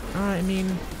 I mean...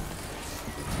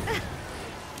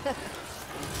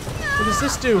 What does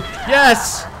this do?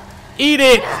 Yes! Eat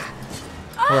it!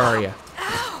 Where are you?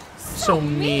 So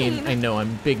mean. I know,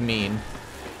 I'm big mean.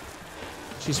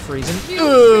 She's freezing. You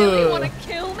really want to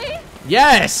kill me?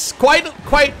 Yes!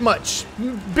 Quite much.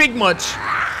 Big much.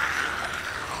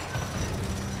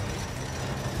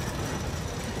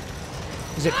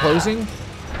 Is it closing?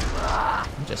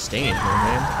 I'm just staying here,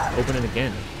 man. Open it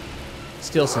again.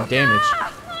 Steal some damage.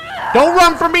 Don't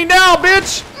run from me now,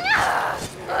 bitch!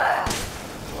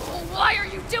 Why are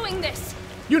you doing this?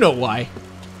 You know why.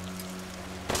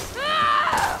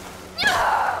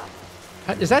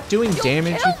 Is that doing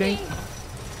damage, you think?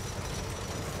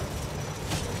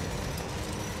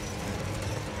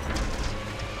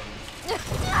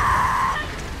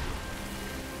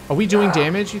 Are we doing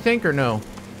damage, you think, or no?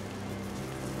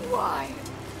 Why?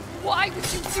 Why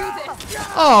would you do this?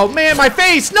 Oh, man, my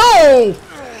face! No!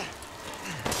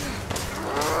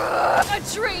 A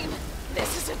dream.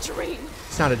 This is a dream.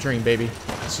 It's not a dream, baby.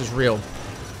 This is real.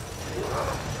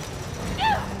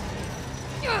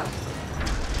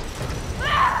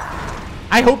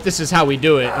 I hope this is how we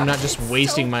do it. I'm not just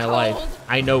wasting my life.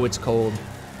 I know it's cold.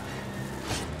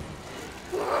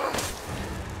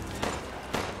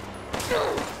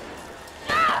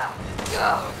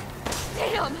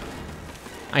 Damn.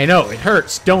 I know, it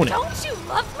hurts, don't it? Don't you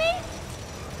love me?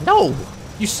 No!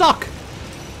 You suck!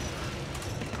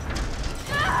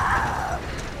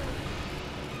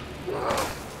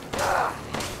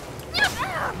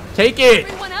 Take it!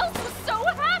 Everyone else was so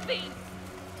happy.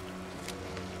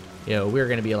 Yo, we're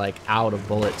gonna be like out of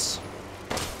bullets.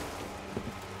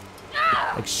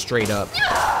 Like straight up.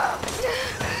 I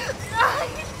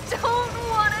don't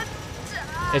want to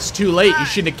die. It's too late. You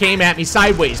shouldn't have came at me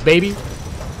sideways, baby.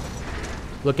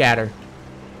 Look at her.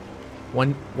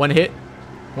 One hit.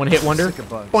 One hit wonder. Sick of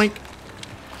bugs. Boink.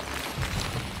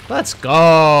 Let's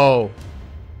go.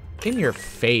 In your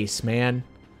face, man.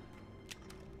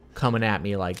 Coming at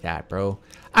me like that, bro.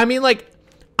 I mean, like,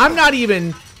 I'm not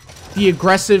even the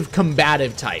aggressive,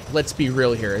 combative type. Let's be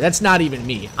real here. That's not even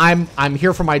me. I'm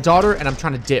here for my daughter, and I'm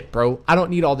trying to dip, bro. I don't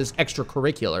need all this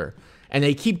extracurricular. And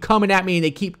they keep coming at me, and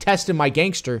they keep testing my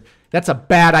gangster. That's a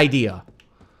bad idea.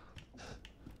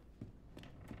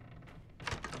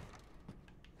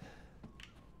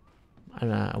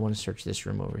 I want to search this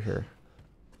room over here.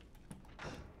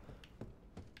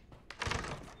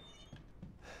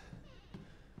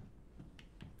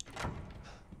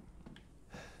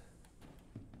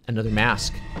 Another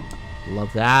mask.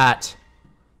 Love that.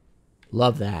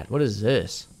 Love that. What is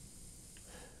this?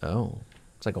 Oh.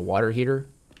 It's like a water heater.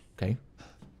 Okay.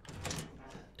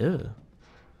 Ew.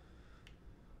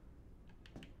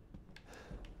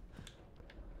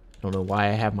 Don't know why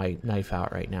I have my knife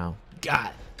out right now.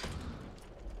 God.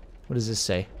 What does this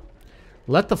say?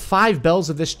 Let the 5 bells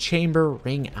of this chamber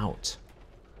ring out.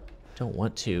 Don't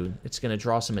want to. It's going to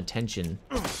draw some attention.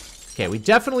 Okay, we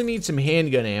definitely need some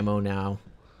handgun ammo now.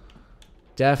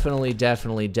 Definitely.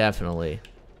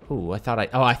 Ooh, I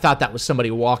thought that was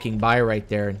somebody walking by right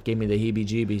there and gave me the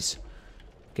heebie-jeebies.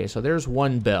 Okay, so there's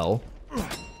one bell.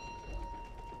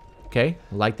 Okay,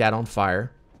 light that on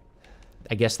fire.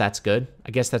 I guess that's good.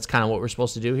 I guess that's kind of what we're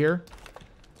supposed to do here.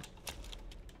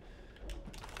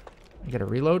 I gotta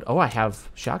reload. Oh, I have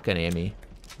shotgun ammo.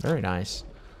 Very nice.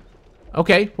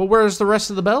 Okay, well, where's the rest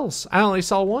of the bells? I only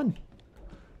saw one.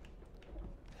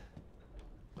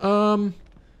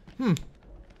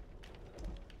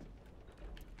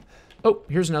 Oh,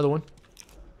 here's another one.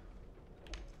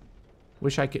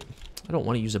 Wish I could... I don't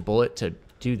want to use a bullet to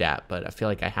do that, but I feel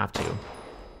like I have to.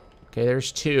 Okay,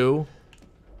 there's 2.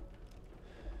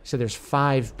 So there's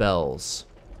 5 bells.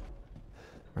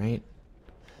 Right?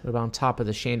 What about on top of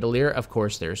the chandelier? Of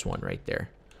course, there's one right there.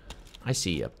 I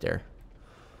see you up there.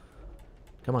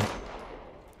 Come on.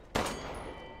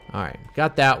 Alright,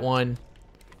 got that one.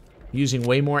 Using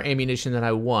way more ammunition than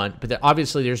I want, but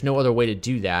obviously there's no other way to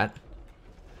do that.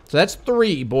 So that's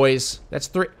 3, boys. That's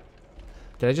 3.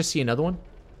 Did I just see another one?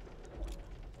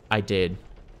 I did.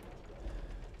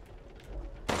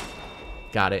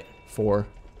 Got it. 4.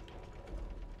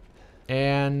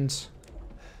 And...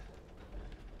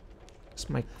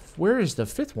 Where is the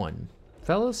 5th one?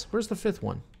 Fellas, where's the 5th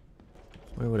one?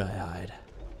 Where would I hide?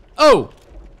 Oh!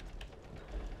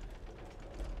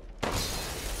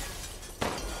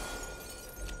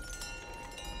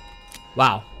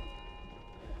 Wow.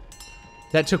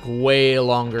 That took way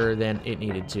longer than it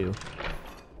needed to.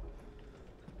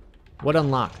 What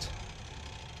unlocked?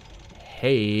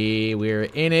 Hey, we're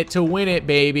in it to win it,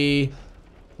 baby.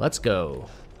 Let's go.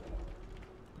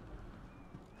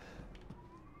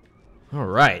 All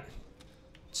right.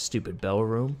 Stupid bell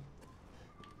room.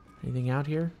 Anything out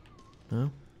here?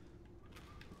 No?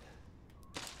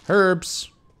 Herbs.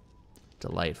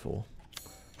 Delightful.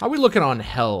 How are we looking on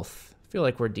health? I feel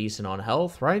like we're decent on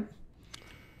health, right?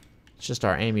 It's just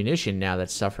our ammunition now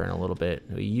that's suffering a little bit.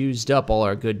 We used up all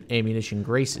our good ammunition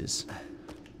graces.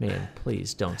 Man,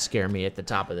 please don't scare me at the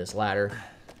top of this ladder.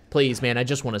 Please, man, I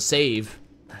just want to save.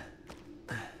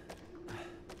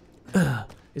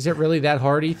 Is it really that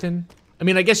hard, Ethan? I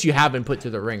mean, I guess you have been put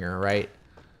through the ringer, right?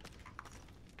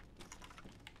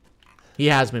 He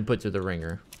has been put through the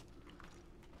ringer.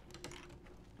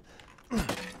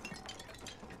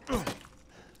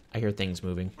 I hear things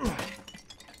moving.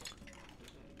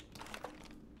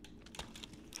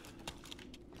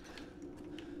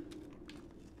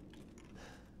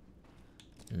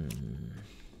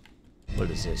 What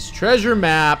is this? Treasure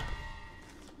map.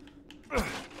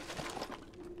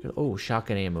 Oh,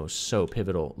 shotgun ammo is so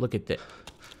pivotal. Look at that.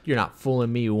 You're not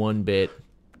fooling me one bit.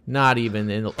 Not even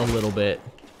in a little bit.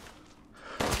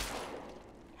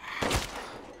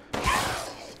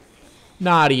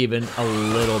 Not even a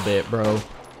little bit, bro.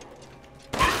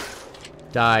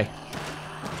 Die.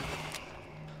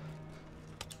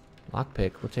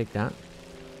 Lockpick, we'll take that.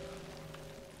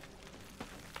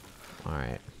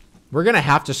 Alright. We're gonna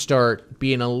have to start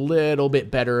being a little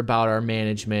bit better about our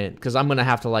management, because I'm gonna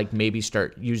have to, like, maybe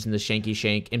start using the shanky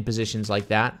shank in positions like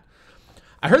that.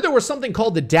 I heard there was something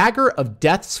called the Dagger of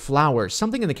Death's Flower,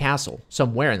 something in the castle,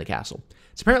 somewhere in the castle.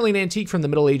 It's apparently an antique from the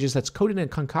Middle Ages that's coated in a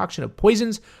concoction of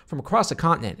poisons from across the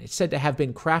continent. It's said to have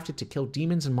been crafted to kill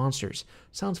demons and monsters.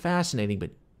 Sounds fascinating,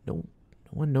 but no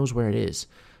one knows where it is.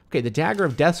 Okay, the Dagger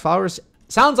of Death's Flowers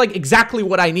sounds like exactly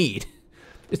what I need.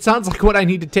 It sounds like what I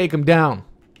need to take him down.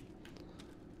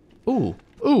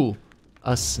 Ooh,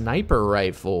 a sniper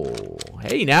rifle.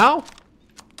 Hey, now.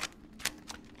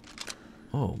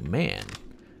 Oh, man.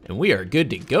 And we are good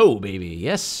to go, baby.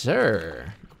 Yes,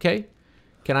 sir. Okay.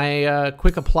 Can I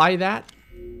quick apply that?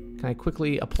 Can I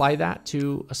quickly apply that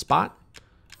to a spot?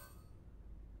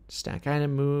 Stack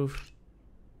item, move,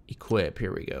 equip.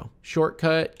 Here we go.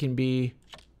 Shortcut can be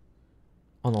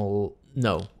on the,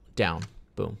 no, down.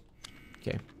 Boom.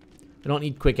 Okay. We don't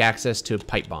need quick access to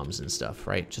pipe bombs and stuff,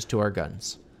 right? Just to our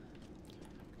guns.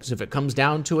 Because if it comes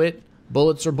down to it,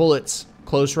 bullets are bullets.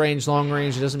 Close range, long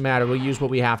range, it doesn't matter. We'll use what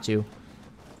we have to.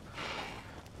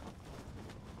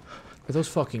 Are those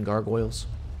fucking gargoyles?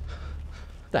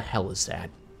 What the hell is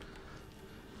that?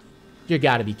 You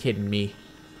gotta be kidding me.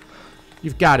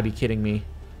 You've gotta be kidding me.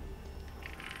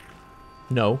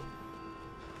 No.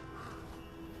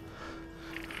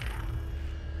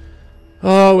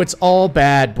 Oh, it's all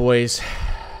bad, boys.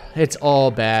 It's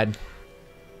all bad.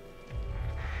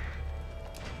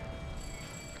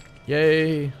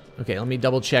 Yay. Okay, let me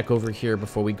double check over here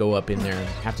before we go up in there and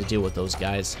have to deal with those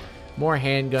guys. More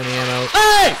handgun ammo.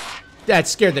 Hey! That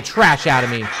scared the trash out of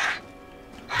me.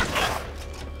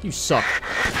 You suck.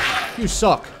 You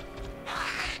suck.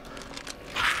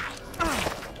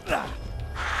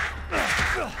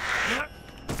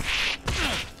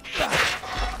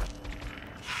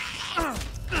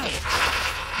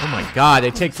 Oh my god,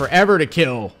 they take forever to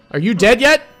kill. Are you dead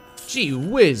yet? Gee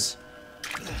whiz.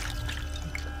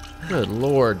 Good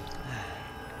lord.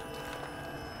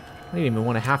 I didn't even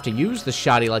want to have to use the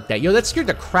shotty like that. Yo, that scared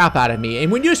the crap out of me.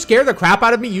 And when you scare the crap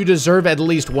out of me, you deserve at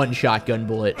least one shotgun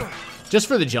bullet. Just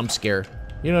for the jump scare.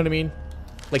 You know what I mean?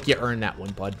 Like, you earned that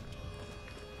one, bud.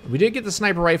 We did get the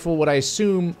sniper rifle. What I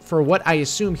assume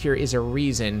here is a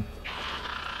reason.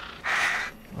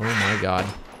 Oh my god.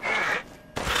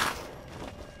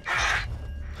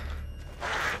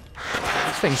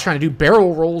 This thing's trying to do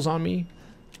barrel rolls on me.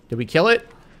 Did we kill it?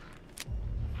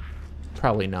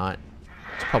 Probably not.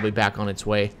 It's probably back on its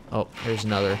way. Oh, there's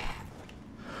another.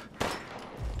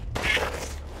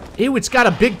 Ew, it's got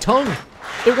a big tongue.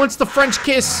 It wants the French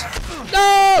kiss.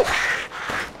 No!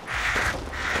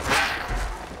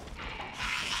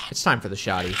 It's time for the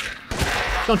shotty.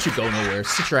 Don't you go nowhere.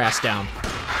 Sit your ass down.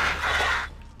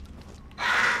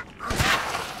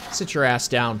 Sit your ass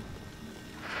down.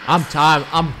 I'm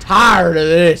tired of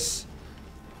this.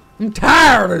 I'm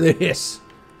tired of this.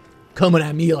 Coming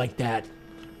at me like that.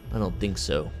 I don't think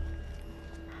so.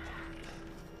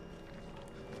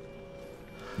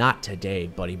 Not today,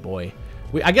 buddy boy.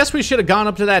 I guess we should have gone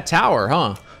up to that tower,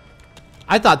 huh?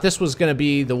 I thought this was gonna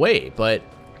be the way, but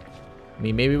I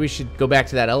mean, maybe we should go back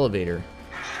to that elevator.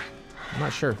 I'm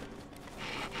not sure.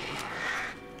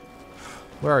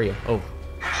 Where are you? Oh.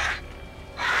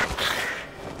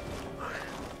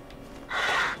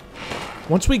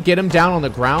 Once we get him down on the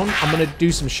ground, I'm gonna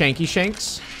do some shanky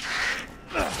shanks.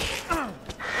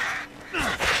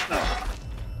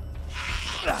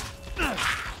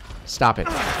 Stop it.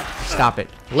 Stop it.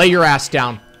 Lay your ass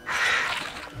down.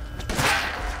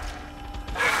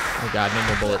 Oh god, no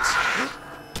more bullets.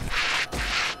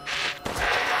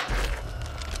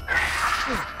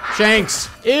 Shanks.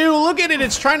 Ew, look at it.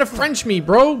 It's trying to French me,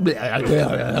 bro. Good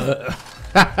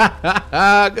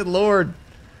lord.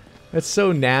 That's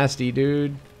so nasty,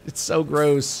 dude. It's so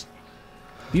gross.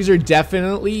 These are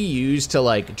definitely used to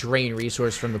like drain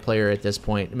resource from the player at this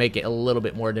point, make it a little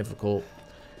bit more difficult.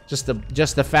 Just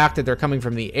the fact that they're coming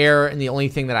from the air, and the only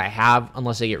thing that I have,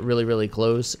 unless they get really, really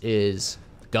close, is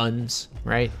guns,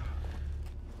 right?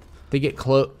 They get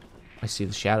close. I see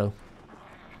the shadow.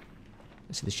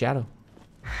 I see the shadow.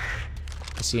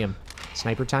 I see him.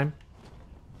 Sniper time.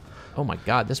 Oh my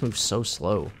god, this moves so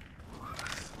slow.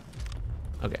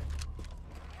 Okay.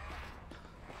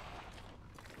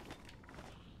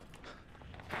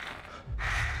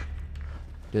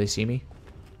 Do they see me?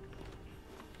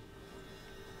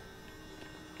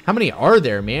 How many are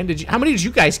there, man? How many did you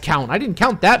guys count? I didn't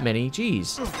count that many.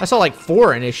 Jeez. I saw like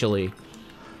 4 initially.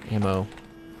 Ammo.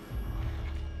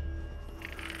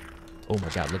 Oh my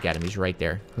god, look at him. He's right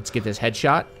there. Let's get this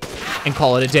headshot and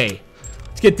call it a day.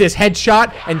 Let's get this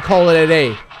headshot and call it a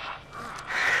day.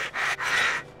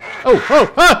 Oh,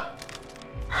 oh, ah!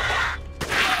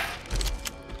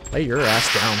 Lay your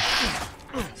ass down.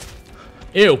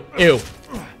 Ew, ew.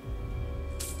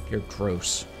 You're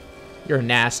gross. You're a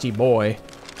nasty boy.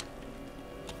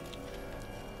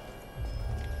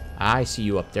 I see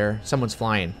you up there. Someone's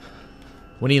flying.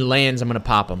 When he lands, I'm gonna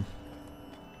pop him.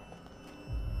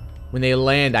 When they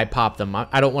land, I pop them.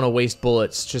 I don't want to waste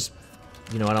bullets. Just,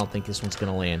 you know, I don't think this one's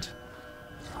gonna land.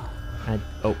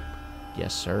 Oh,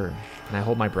 yes, sir. Can I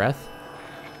hold my breath?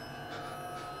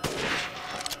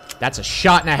 That's a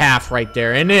shot and a half right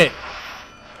there, isn't it?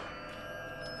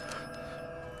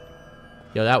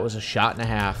 Yo, that was a shot and a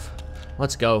half.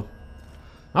 Let's go.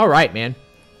 All right, man.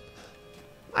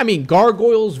 I mean,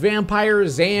 gargoyles,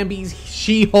 vampires, zombies,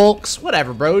 she-hulks,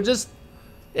 whatever, bro. Just,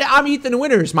 yeah, I'm Ethan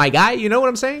Winters, my guy. You know what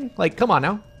I'm saying? Like, come on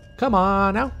now. Come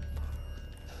on now.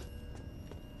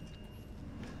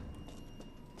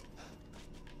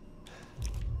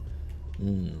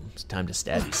 It's time to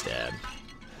stabby stab.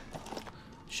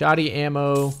 Shoddy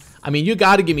ammo. I mean, you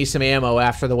got to give me some ammo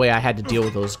after the way I had to deal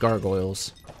with those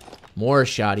gargoyles. More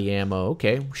shoddy ammo.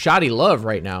 Okay. Shoddy love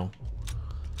right now.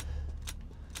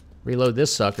 Reload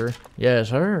this sucker. Yes,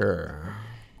 sir.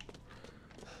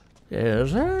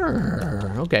 Yes,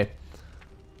 sir. Okay.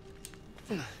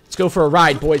 Let's go for a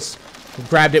ride, boys.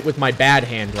 Grabbed it with my bad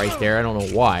hand right there. I don't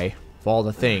know why. Of all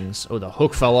the things. Oh, the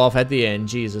hook fell off at the end.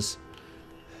 Jesus.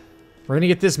 We're gonna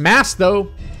get this mask,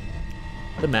 though.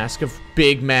 The mask of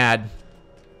Big Mad.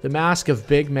 The mask of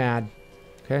Big Mad.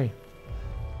 Okay.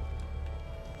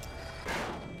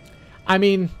 I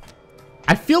mean,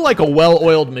 I feel like a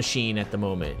well-oiled machine at the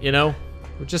moment, you know?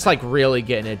 We're just, like, really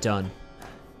getting it done.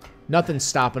 Nothing's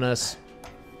stopping us.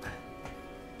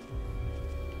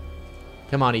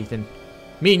 Come on, Ethan.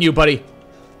 Me and you, buddy.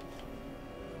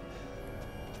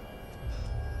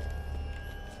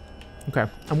 Okay.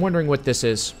 I'm wondering what this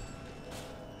is.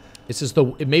 This is the...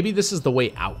 Maybe this is the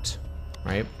way out,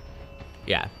 right?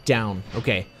 Yeah, down.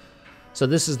 Okay. So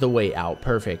this is the way out.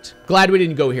 Perfect. Glad we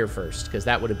didn't go here first, because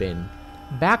that would have been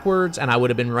backwards, and I would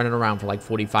have been running around for like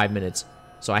 45 minutes.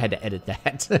 So I had to edit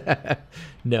that.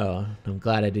 No, I'm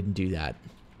glad I didn't do that.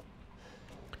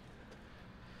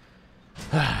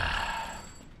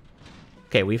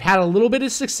 Okay, we've had a little bit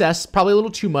of success, probably a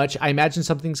little too much. I imagine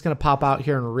something's going to pop out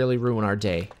here and really ruin our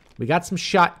day. We got some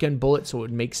shotgun bullets, so it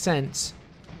would make sense.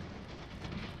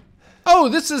 Oh,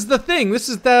 this is the thing. This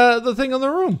is the thing on the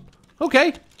room.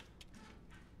 Okay.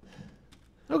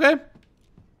 Okay.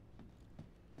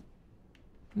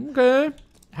 Okay.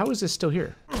 How is this still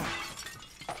here?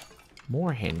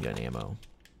 More handgun ammo.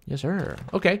 Yes, sir.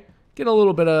 Okay. Get a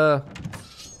little bit of...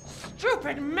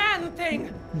 Stupid man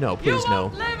thing! No, please,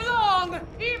 no. You won't live long,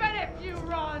 even if you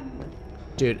run!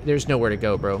 Dude, there's nowhere to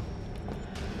go, bro.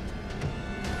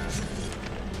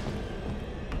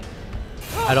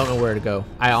 I don't know where to go.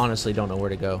 I honestly don't know where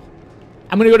to go.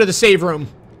 I'm gonna go to the save room.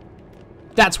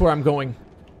 That's where I'm going.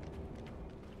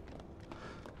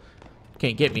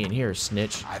 Can't get me in here,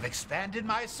 snitch. I've expanded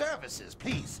my services.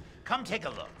 Please, come take a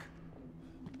look.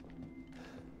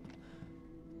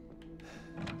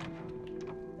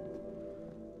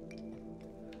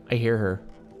 I hear her.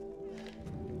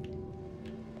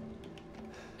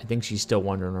 I think she's still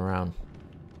wandering around.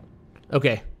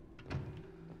 Okay.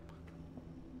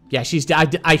 Yeah, she's...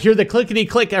 I hear the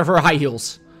clickety-click of her high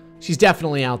heels. She's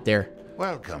definitely out there.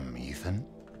 Welcome, Ethan.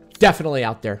 Definitely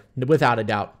out there, without a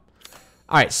doubt.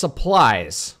 All right,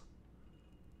 supplies.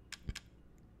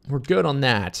 We're good on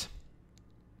that.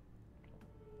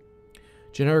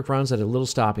 Generic rounds that have little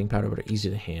stopping power but are easy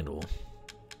to handle.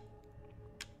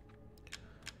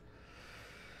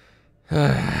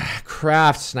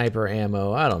 Craft sniper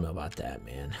ammo. I don't know about that,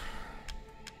 man.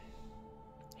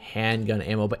 Handgun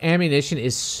ammo, but ammunition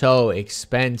is so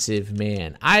expensive,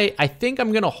 man. I think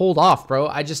I'm gonna hold off, bro.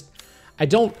 I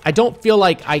don't feel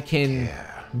like I can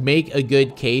make a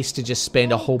good case to just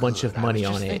spend a whole bunch of money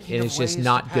on it, and it's just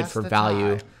not good for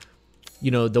value.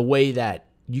 You know, the way that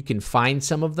you can find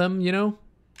some of them, you know?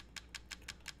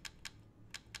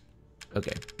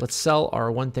 Okay, let's sell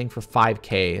our one thing for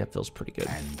 5K. That feels pretty good.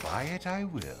 And buy it I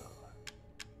will.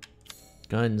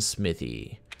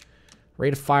 Gunsmithy.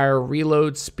 Rate of fire,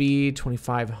 reload speed,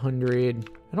 2500.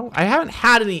 I haven't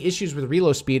had any issues with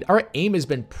reload speed. Our aim has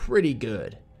been pretty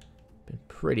good.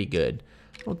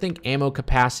 I don't think ammo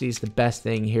capacity is the best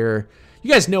thing here. You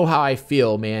guys know how I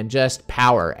feel, man. Just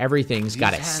power. Everything's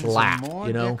got it slapped,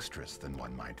 you know? Dexterous than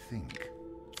one might think.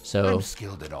 So I'm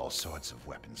skilled at all sorts of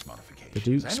weapons modifications. The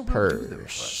Duke's and will do them for a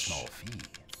Purse. small fee.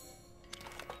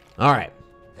 All right.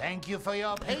 Thank you for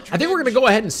your patronage. I think we're going to go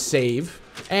ahead and save.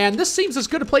 And this seems as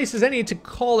good a place as any to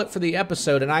call it for the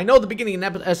episode. And I know the beginning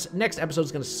of next episode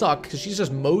is going to suck because she's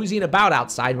just moseying about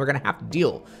outside and we're going to have to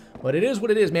deal. But it is what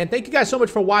it is, man. Thank you guys so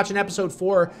much for watching episode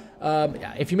 4.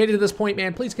 If you made it to this point,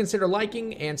 man, please consider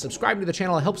liking and subscribing to the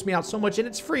channel. It helps me out so much, and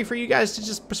it's free for you guys to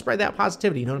just spread that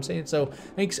positivity, you know what I'm saying? So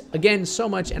thanks again so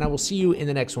much, and I will see you in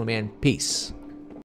the next one, man. Peace.